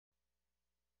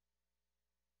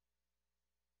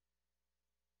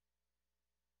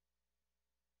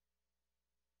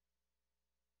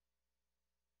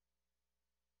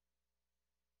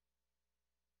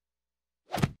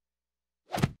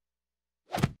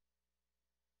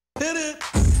Hit it!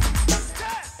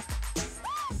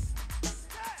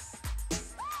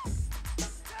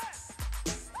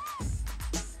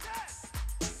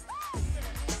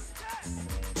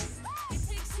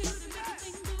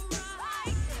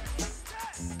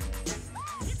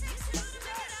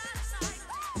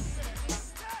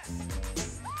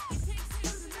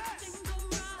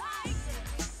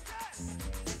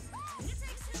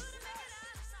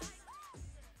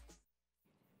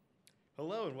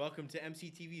 Hello and welcome to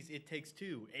MCTV's It Takes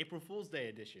Two, April Fool's Day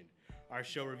edition. Our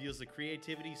show reveals the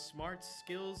creativity, smarts,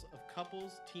 skills of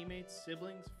couples, teammates,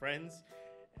 siblings, friends,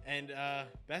 and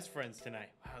best friends tonight.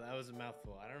 Wow, that was a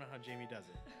mouthful. I don't know how Jamie does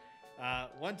it.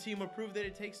 One team will prove that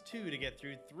it takes two to get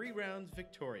through 3 rounds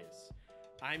victorious.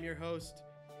 I'm your host,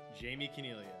 Jamie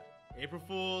Caniglia. April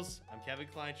Fools, I'm Kevin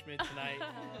Kleinschmidt tonight.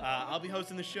 I'll be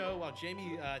hosting the show while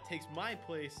Jamie takes my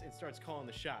place and starts calling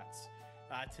the shots.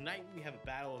 Tonight we have a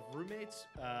battle of roommates.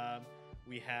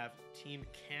 We have Team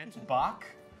Can't Bach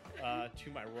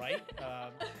to my right,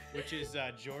 which is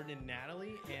Jordan and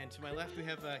Natalie, and to my left we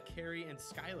have Carrie and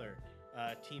Skylar,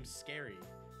 Team Scary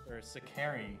or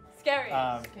Sakari. Scary.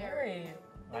 Scary.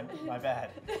 My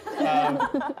bad.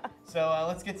 So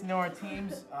let's get to know our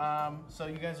teams. So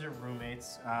you guys are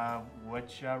roommates.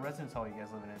 Which residence hall are you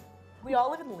guys living in? We all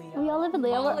live in Leo. We all live in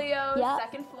Leo. All Leo's, Yep.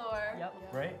 second floor.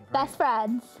 Yep. Great. Best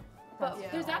friends. But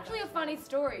Yeah. there's actually a funny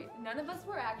story. None of us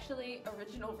were actually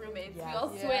original roommates. Yeah. We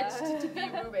all Yeah. switched to be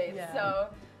roommates. Yeah.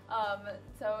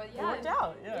 So It yeah. worked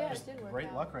out. Yeah. Yeah, it did work Great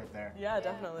out. luck right there. Yeah,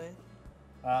 definitely.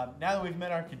 Now that we've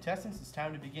met our contestants, it's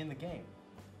time to begin the game.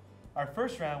 Our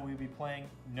first round, we'll be playing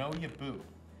Know Ya Boo.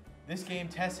 This game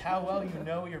tests how well you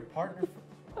know your partner.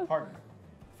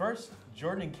 First,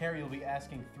 Jordan and Carrie will be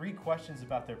asking 3 questions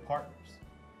about their partners.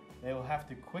 They will have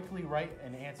to quickly write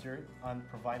an answer on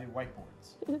provided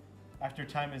whiteboards. After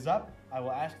time is up, I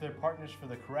will ask their partners for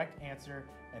the correct answer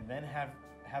and then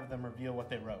have them reveal what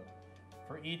they wrote.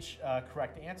 For each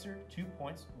correct answer, 2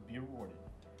 points will be awarded.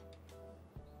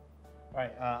 All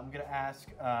right, I'm going to ask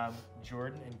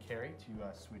Jordan and Carrie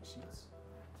to switch seats.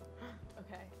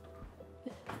 Okay.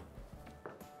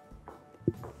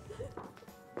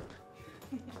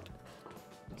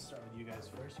 Let's start with you guys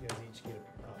first. You guys each get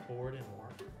a board and a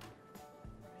marker.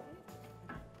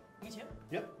 Me too?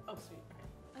 Yep. Oh, sweet.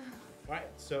 All right,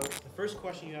 so the first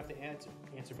question you have to answer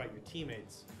about your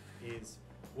teammates is,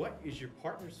 what is your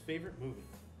partner's favorite movie?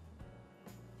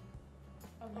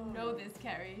 Oh, you know this,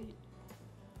 Carrie.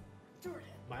 Jordan.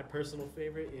 My personal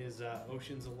favorite is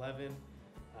Ocean's 11.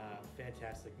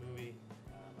 Fantastic movie.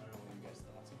 I don't know what you guys'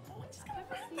 thoughts are. Oh, I just I've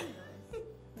got never seen those.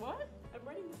 What? I'm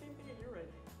writing the same thing that you're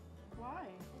writing. Why?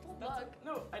 Don't That's look.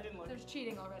 No, I didn't look. There's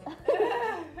cheating already.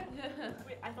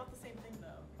 Wait, I thought the same thing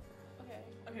though. Okay.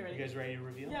 Okay, ready? You guys ready to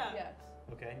reveal? Yeah. Yes.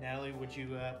 Okay, Natalie, would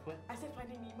you put? I said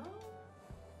Finding Nemo.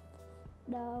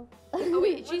 No. Oh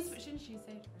wait, shouldn't she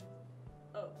say it first?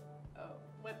 Oh. Oh.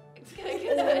 What? Just be like,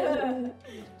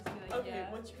 Okay,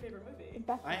 yeah. what's your favorite movie?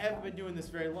 Breakfast I haven't Club. been doing this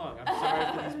very long. I'm sorry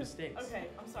for these mistakes. Okay,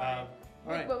 I'm sorry. All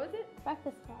Wait, right. what was it?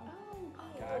 Breakfast Club.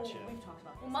 Gotcha. We've talked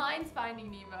about this. Well, mine's Finding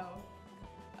Nemo.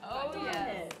 Oh Darn yeah.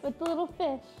 it. With the little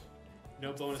fish.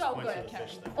 No bonus So points good, for the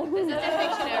fish, Kevin. though. This isn't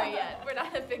Pictionary yet. We're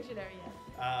not at Pictionary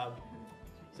yet.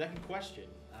 Second question.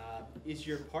 Is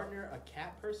your partner a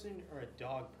cat person or a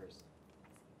dog person?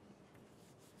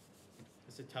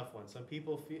 It's a tough one. Some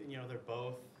people feel, they're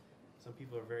both. Some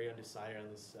people are very undecided on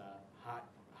this hot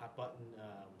button,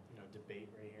 debate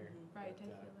right here. Right, But, I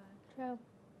feel that. True.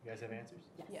 you guys have answers?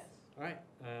 Yes. All right.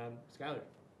 Skylar.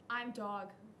 I'm dog.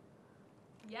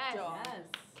 Yes. Dog. I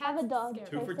have a Cat's dog scary.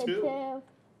 2 for person 2. too.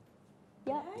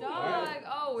 Yep. Hey. Dog. Alright.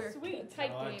 Oh, we're Sweet. tight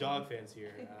Got a lot of game. dog fans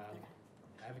here.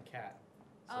 I have a cat,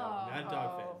 so Oh, not a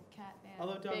dog fan. Cat fan.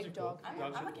 Although dogs Big are cool. dog fan.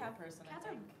 Dogs I'm are a cool. cat person. Cats I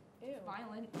are think.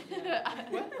 violent.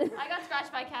 I got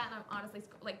scratched by a cat, and I'm honestly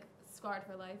scarred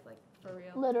for life, like for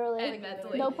real. Literally. And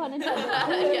mentally. No pun intended.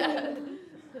 Yeah.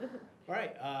 All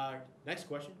right. Next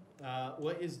question.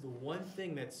 What is the one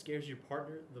thing that scares your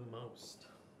partner the most?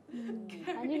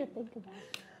 I need to think about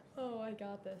it. Oh, I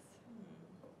got this.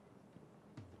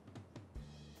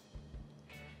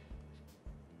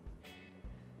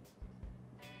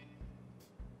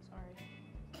 Sorry.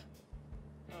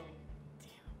 Oh.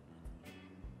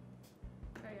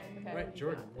 Very good. All Okay. right,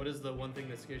 Jordan. What is the one thing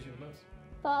that scares you the most?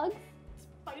 Bugs?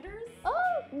 Spiders?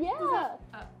 Oh, yeah.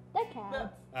 Uh, That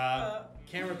counts.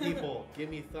 Camera people, give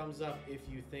me thumbs up if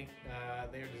you think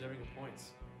they are deserving of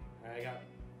points. All right, I got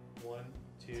 1,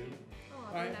 2. Oh,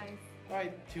 All very right. nice. All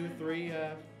right, 2, 3.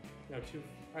 No, 2.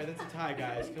 All right, that's a tie,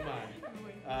 guys. Come on.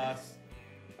 All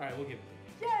right, we'll give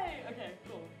it. Yay! Okay,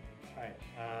 cool. All right,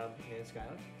 and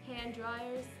Skylar. Hand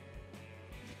dryers.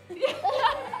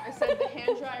 I said the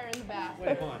hand dryer in the bath.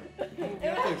 Wait, hold on. You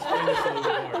have to explain this a little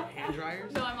bit more. Hand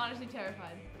dryers? No, I'm honestly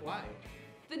terrified. Why?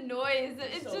 The noise,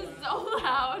 it's So just so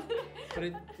loud. But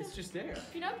it's just there.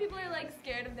 You know how people are like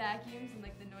scared of vacuums and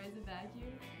like the noise of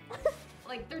vacuum?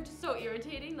 Like they're just so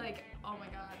irritating. Like, oh my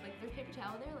god, like there's paper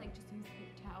towel there. Like just use the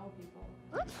paper towel, people.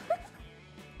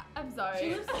 I'm sorry.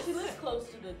 She lives close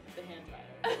to the hand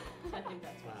dryer. I think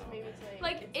that's why. Wow. Maybe it's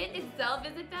Like it itself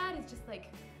isn't bad. It's just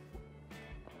like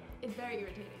it's very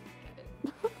irritating,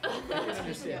 Kevin. I can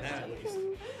understand that at least.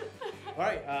 All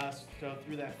right, so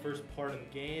through that first part of the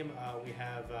game, we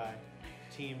have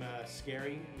Team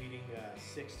Scary leading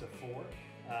 6-4.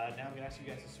 Now I'm going to ask you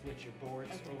guys to switch your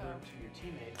boards over to your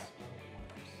teammates.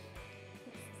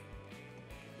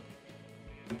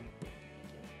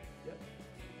 Yep.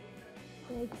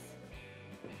 Thanks.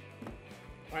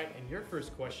 All right, and your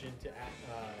first question to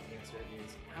answer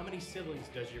is, how many siblings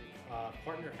does your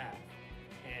partner have?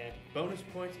 And bonus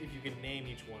points if you can name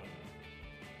each one of them.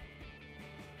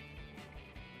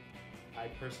 I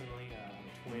personally, I'm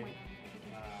a twin.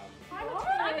 I'm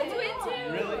a twin too.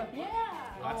 Really?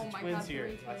 Yeah. Lots Oh of my twins God, here.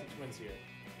 three Lots of twins here.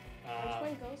 My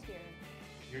twin goes here.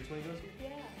 Your twin goes here?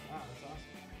 Yeah. Wow, that's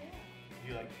awesome. Yeah.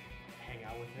 You like hang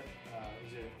out with her?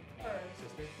 Is it Her.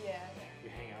 sister? Yeah. You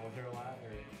hang out with her a lot,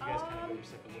 or you guys kind of go your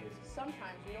separate ways?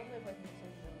 Sometimes we don't live like in the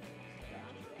same building.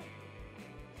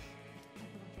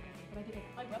 But I think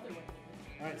My brother went.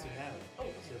 All right, so now, Oh.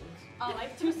 siblings. I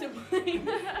have 2 siblings.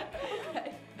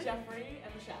 Okay. Jeffrey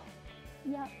and Michelle.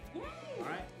 Yeah. Yay! All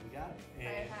right, we got it. I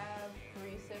And have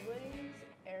 3 siblings: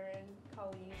 Aaron,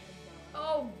 Colleen, and John.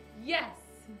 Oh yes,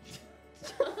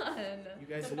 John. you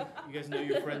guys know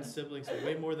your friends' siblings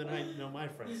way more than I know my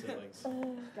friends' siblings.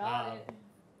 Got it.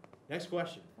 Next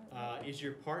question: is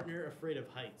your partner afraid of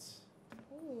heights?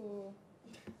 Ooh,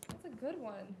 that's a good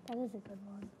one. That is a good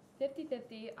one.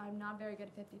 50-50. I'm not very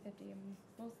good at 50-50. I'm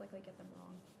most likely get them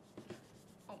wrong.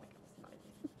 Oh my god, this is not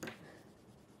easy.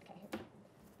 Okay, here.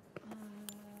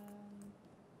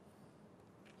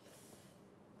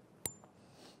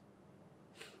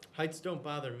 Heights don't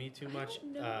bother me too much.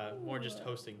 don't know. More just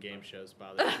hosting game shows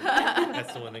bothers me.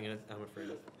 That's the one thing I'm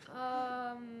afraid of.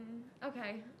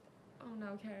 Okay. Oh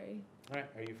no, Carrie. All right,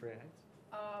 are you afraid of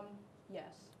heights?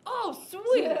 Yes. Oh,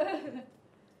 sweet.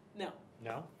 No.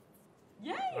 No.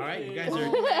 Yay! All right, you guys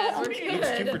are We're each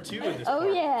 2 for good. 2 in this Oh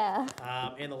part. yeah.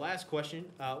 And the last question: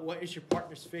 what is your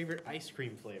partner's favorite ice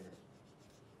cream flavor?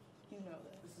 You know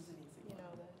this. This is an easy You one.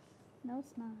 know this. No,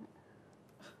 it's not.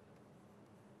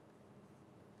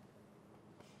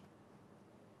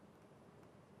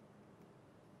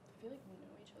 I feel like we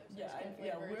know each other's Yeah, ice cream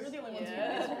yeah, flavors. we're the only ones who Yeah.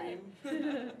 eat ice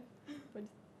cream.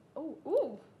 Oh,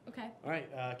 ooh. Okay. All right,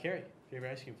 Carrie,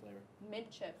 favorite ice cream flavor?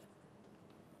 Mint chip.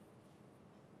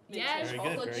 Yes. Very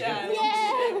good, very Yeah. good.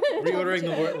 Yeah. Reordering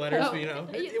the letters, Oh, you know,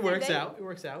 you- it works they- out. It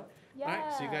works out. Yeah. All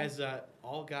right, so you guys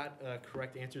all got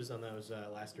correct answers on those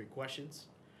last 3 questions.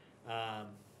 And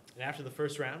after the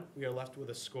first round, we are left with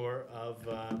a score of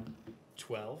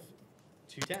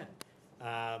 12-10.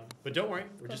 But don't worry,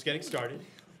 we're just getting started.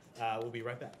 We'll be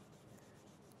right back.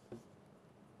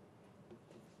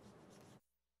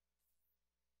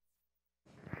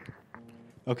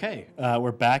 Okay,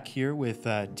 we're back here with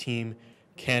Team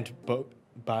Can't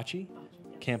Bocce.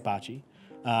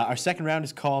 Our second round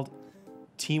is called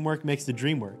Teamwork Makes the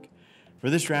Dream Work. For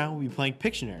this round, we'll be playing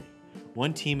Pictionary.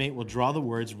 One teammate will draw the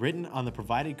words written on the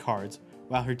provided cards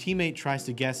while her teammate tries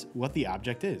to guess what the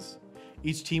object is.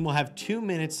 Each team will have 2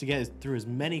 minutes to get through as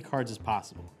many cards as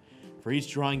possible. For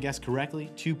each drawing guessed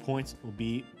correctly, 2 points will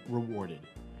be rewarded.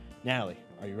 Natalie,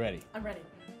 are you ready? I'm ready.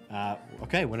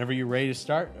 Okay, whenever you're ready to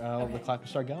start, the Okay. clock will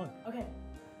start going. Okay.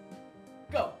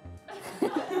 Go.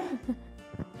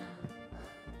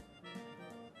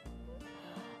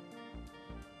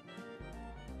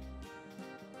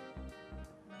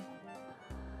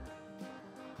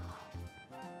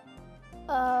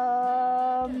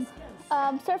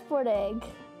 Surfboarding,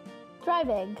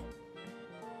 driving,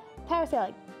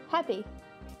 parasailing, happy.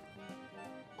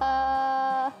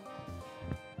 I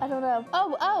don't know.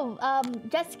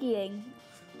 Jet skiing.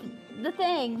 The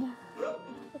thing.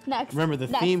 Next. Remember, the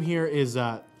Next. theme here is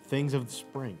things of the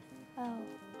spring. Oh.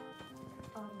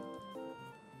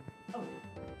 Oh.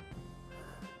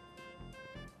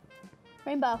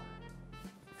 Rainbow.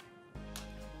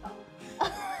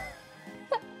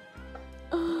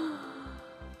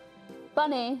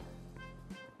 Bunny.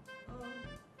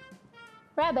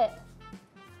 Rabbit.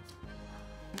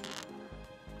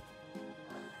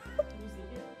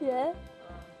 Yeah.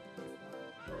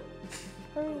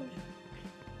 Hurry.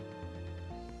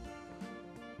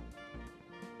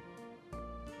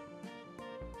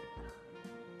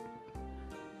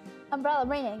 Umbrella,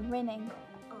 raining.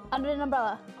 Under an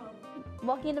umbrella.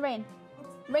 Walking in the rain.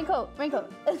 Raincoat.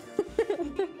 Raincoat.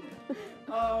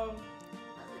 No.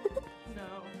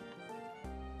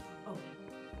 Oh.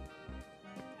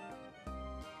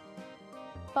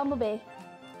 Bumblebee.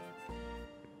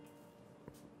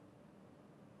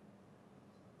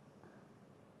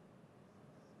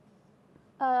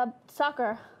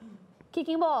 Soccer.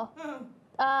 Kicking ball.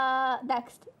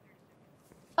 Next.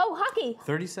 Oh, hockey.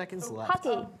 30 seconds left.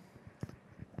 Hockey.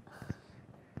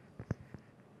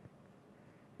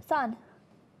 Sun.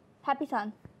 Happy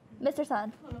sun. Mr.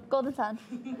 Sun. Golden sun.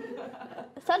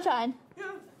 Sunshine.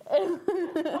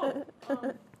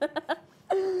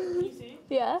 Easy.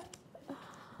 Yeah.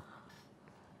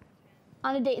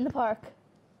 On a date in the park.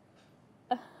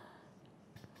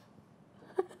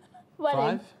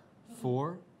 Wedding. 5,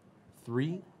 4,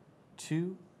 3,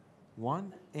 2,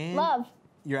 1, and Love.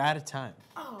 you're out of time.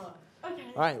 Oh, okay.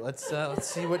 All right, let's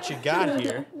see what you got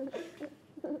here.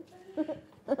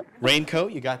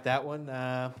 Raincoat, you got that one.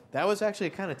 That was actually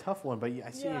a kind of tough one, but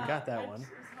I see you got that one.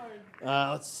 It's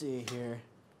hard. Let's see here.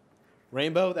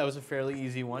 Rainbow, that was a fairly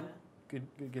easy one. Good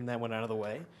getting that one out of the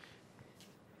way.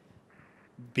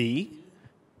 B.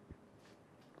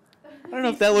 I don't know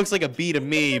if that looks like a B to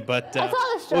me, but I saw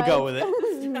the we'll go with stripe.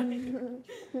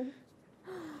 it.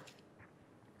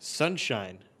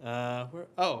 Sunshine. Oh,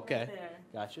 okay. There.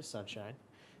 Gotcha, sunshine.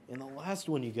 And the last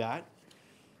one you got,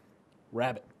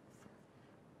 rabbit.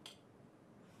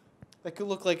 That could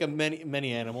look like a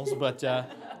many animals, but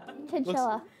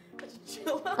Chinchilla.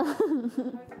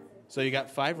 so you got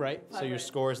 5 right. So your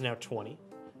score is now 20.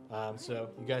 So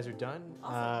you guys are done.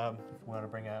 If you want to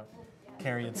bring out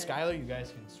Carrie and Skylar, you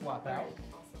guys can swap out.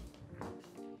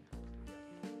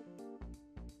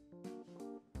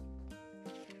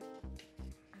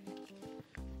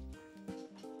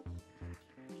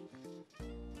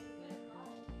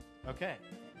 Okay.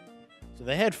 So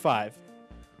they had 5.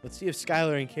 Let's see if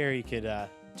Skylar and Carrie could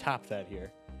top that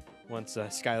here. Once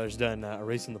Skylar's done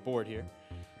erasing the board here.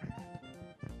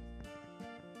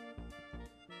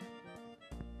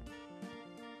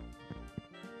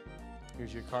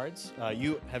 Here's your cards.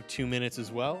 You have 2 minutes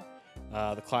as well.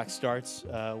 The clock starts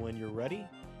when you're ready.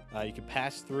 You can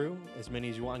pass through as many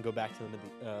as you want and go back to them at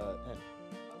the end.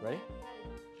 Ready?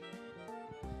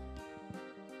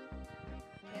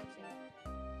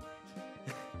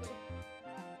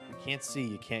 You can't see,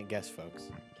 you can't guess, folks.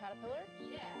 Caterpillar?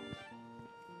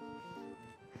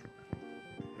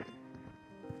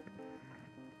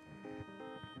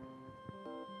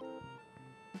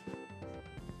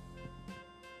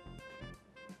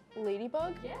 Yeah.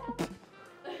 Ladybug? Yeah.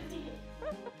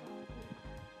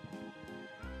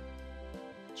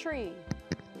 Tree.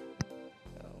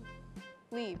 Oh.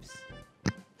 Leaves.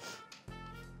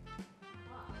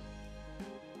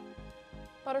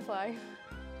 Butterfly.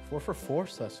 4 for 4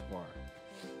 thus far.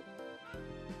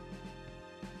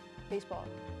 Baseball.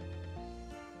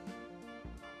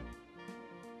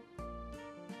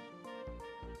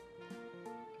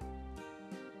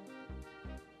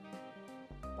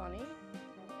 Bunny.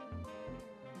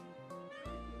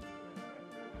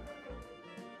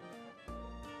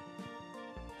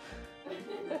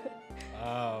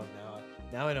 Oh,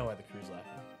 now I know why the crew's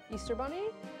laughing. Easter bunny.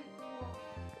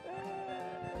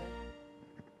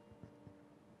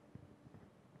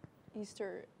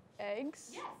 Easter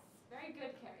eggs. Yes. Very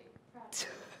good, Carrie. Proud of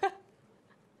you.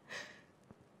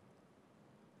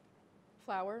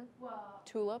 Flower. Well,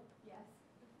 Tulip. yes.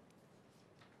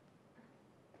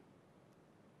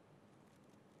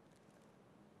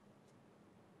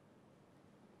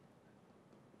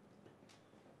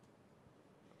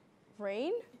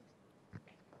 Rain.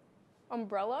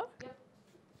 Umbrella. Yep.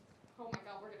 Oh my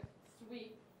God, we're gonna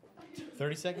sweep.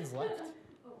 30 seconds left.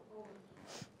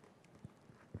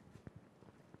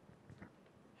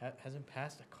 Hasn't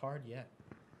passed a card yet.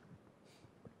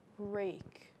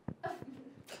 Rake.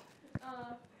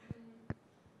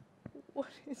 What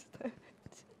is that?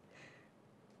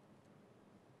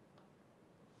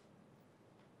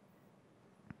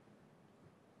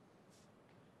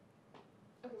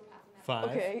 Okay, we're passing that. 5,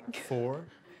 Okay. 4,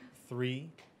 3,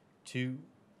 2,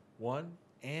 1,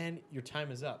 and your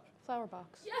time is up. Flower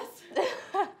box. Yes.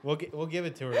 We'll give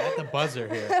it to her at the buzzer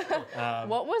here.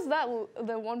 What was that?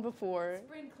 The one before?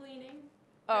 Spring cleaning.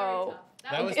 Oh, Very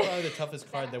tough. That was probably the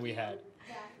toughest card that we had.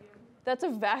 Vacuum. that's a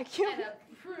vacuum. And a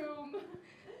broom.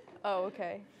 Oh,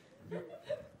 okay.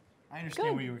 I understand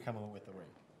Good. where you were coming with the ring.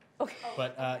 Okay.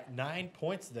 But 9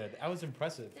 points there. That was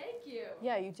impressive. Thank you.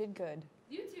 Yeah, you did good.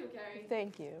 You too, Carrie.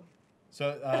 Thank you.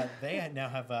 So they now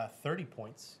have 30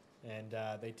 points, and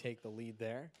they take the lead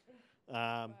there.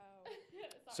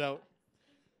 So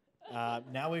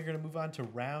Now we're going to move on to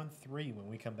round 3 when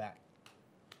we come back.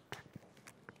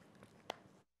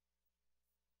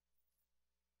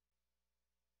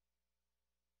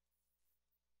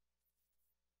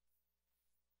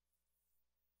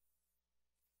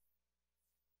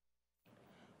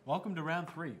 Welcome to round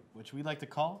 3, which we like to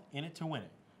call In It to Win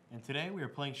It. And today we are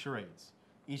playing charades.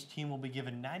 Each team will be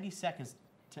given 90 seconds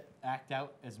to act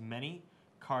out as many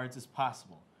cards as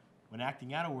possible. When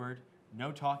acting out a word,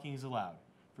 no talking is allowed.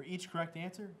 For each correct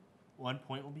answer, 1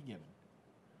 point will be given.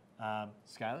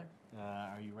 Skylar,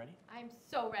 are you ready? I'm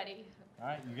so ready. All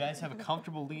right, you guys have a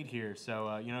comfortable lead here.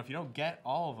 So, if you don't get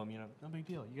all of them, no big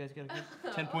deal. You guys got a good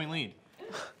 10-point lead.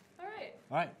 All right.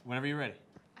 All right, whenever you're ready.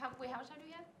 Wait, how much time do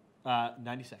we have?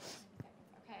 90 seconds.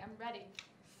 Okay, I'm ready.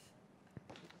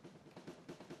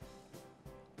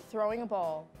 Throwing a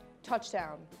ball.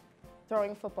 Touchdown.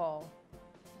 Throwing a football.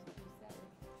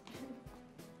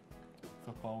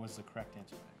 Football was the correct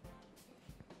answer.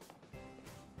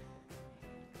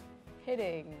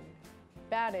 Hitting.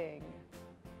 Batting.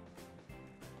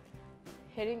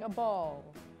 Hitting a ball.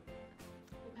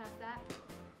 We passed that.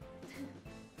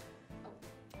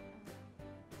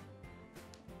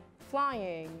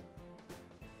 Flying.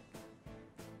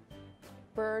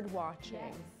 Bird watching.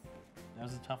 Yes. That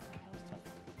was a tough one.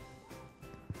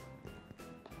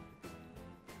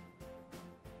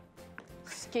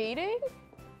 Skating?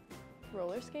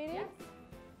 Roller skating? Yes.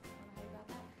 I don't know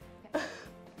how you got that. Okay.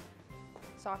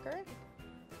 Soccer?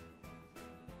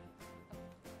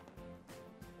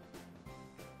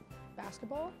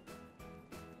 Basketball?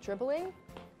 Dribbling?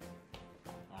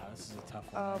 Wow, this is a tough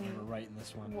one. I remember writing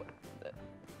this one.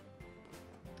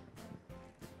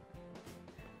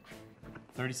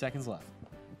 30 seconds left.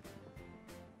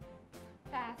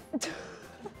 Fast.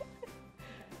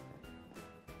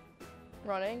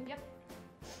 Running? Yep.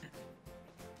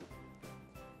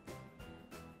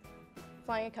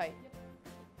 Flying a kite? Yep.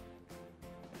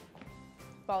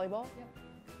 Volleyball? Yep.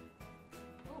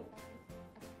 Oh.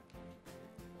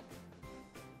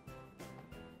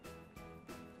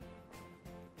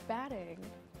 Batting?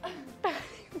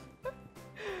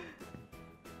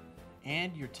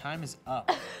 And your time is up.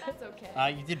 That's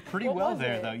okay. You did pretty What well was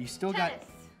there, it? though. You still Tennis.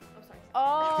 Oh, sorry.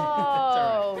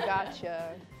 Oh, right.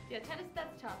 gotcha. Yeah, tennis,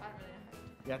 that's tough. I don't really know how to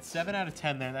do. You got 7 out of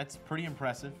 10 there. That's pretty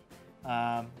impressive. What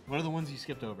are the ones you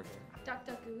skipped over here? Duck,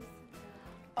 duck, goose.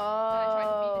 Oh. And I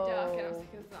tried to beat the duck, and I was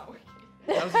like, it's not working.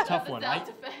 That was a tough The one. sound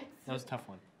effects. That was a tough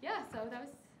one. Yeah, so that was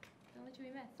the only two we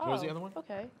missed. What was the other one?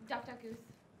 Okay. Duck, duck, goose,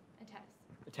 and tennis.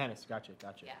 Tennis. Gotcha.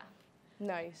 Yeah.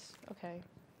 Nice. Okay.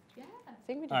 Yeah. I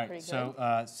think we did All right, pretty so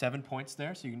good. 7 points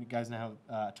there. So you guys now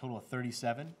have a total of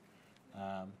 37.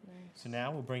 So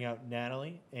now we'll bring out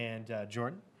Natalie and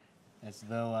Jordan as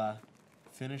they'll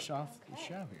finish off the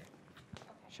show here.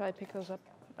 Should I pick those up?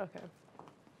 Okay.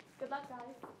 Good luck, guys.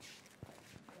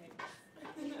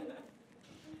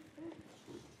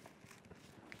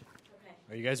 Okay.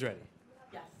 Are you guys ready?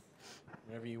 Yes.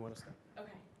 Whenever you want to start. Okay.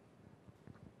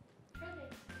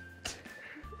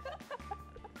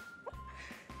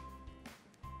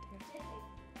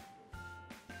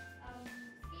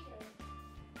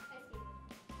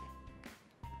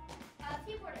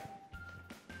 Skateboarder.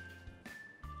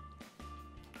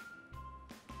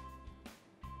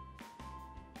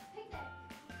 Picnic.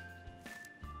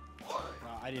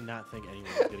 I did not think anyone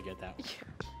was going to get that one.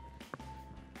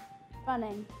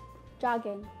 Running,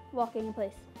 jogging, walking in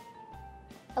place.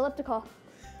 Elliptical.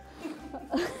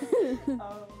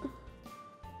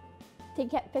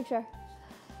 Take a picture.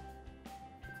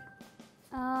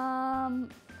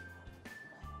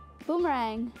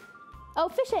 Boomerang. Oh,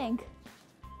 fishing.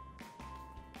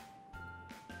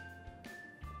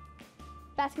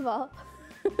 Basketball.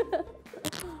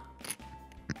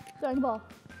 Throwing a ball.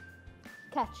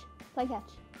 Catch. Play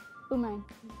catch. Boomerang.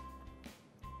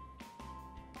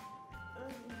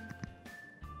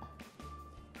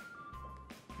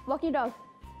 Walking your dog.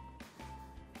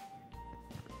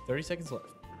 30 seconds left.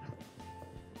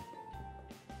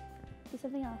 Do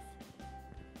something else.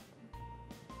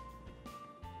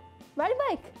 Riding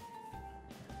bike.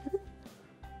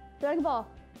 Throwing a ball.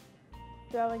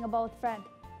 Throwing a ball with a friend.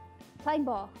 Playing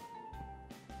ball.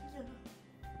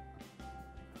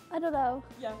 I don't know.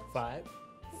 Yeah. 5,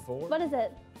 4. What is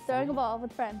it? Throwing a ball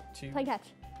with a friend. 2. Playing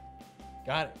catch.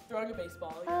 Got it. Throwing a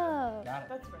baseball. Yeah. Oh. Got it.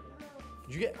 That's right.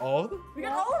 Did you get all of them? We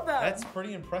got all of them. That's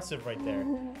pretty impressive right there.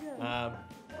 I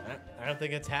don't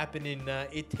think it's happened in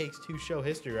It Takes Two show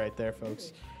history right there,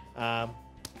 folks.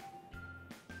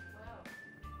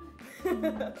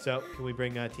 So can we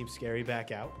bring Team Scary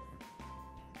back out?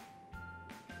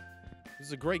 This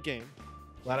is a great game.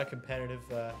 A lot of competitive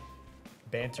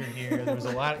banter here. There was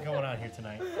a lot going on here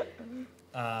tonight.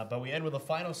 But we end with a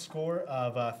final score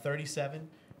of 37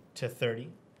 to 30.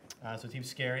 So Team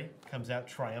Scary comes out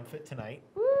triumphant tonight.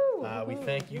 We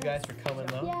thank you guys for coming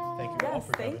along. Yay. Thank you all Yes,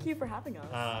 for coming. thank you for having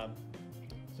us.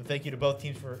 So thank you to both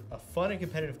teams for a fun and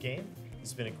competitive game. This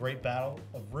has been a great battle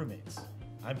of roommates.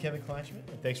 I'm Kevin Kleinschmidt,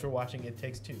 and thanks for watching It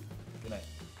Takes Two. Good night.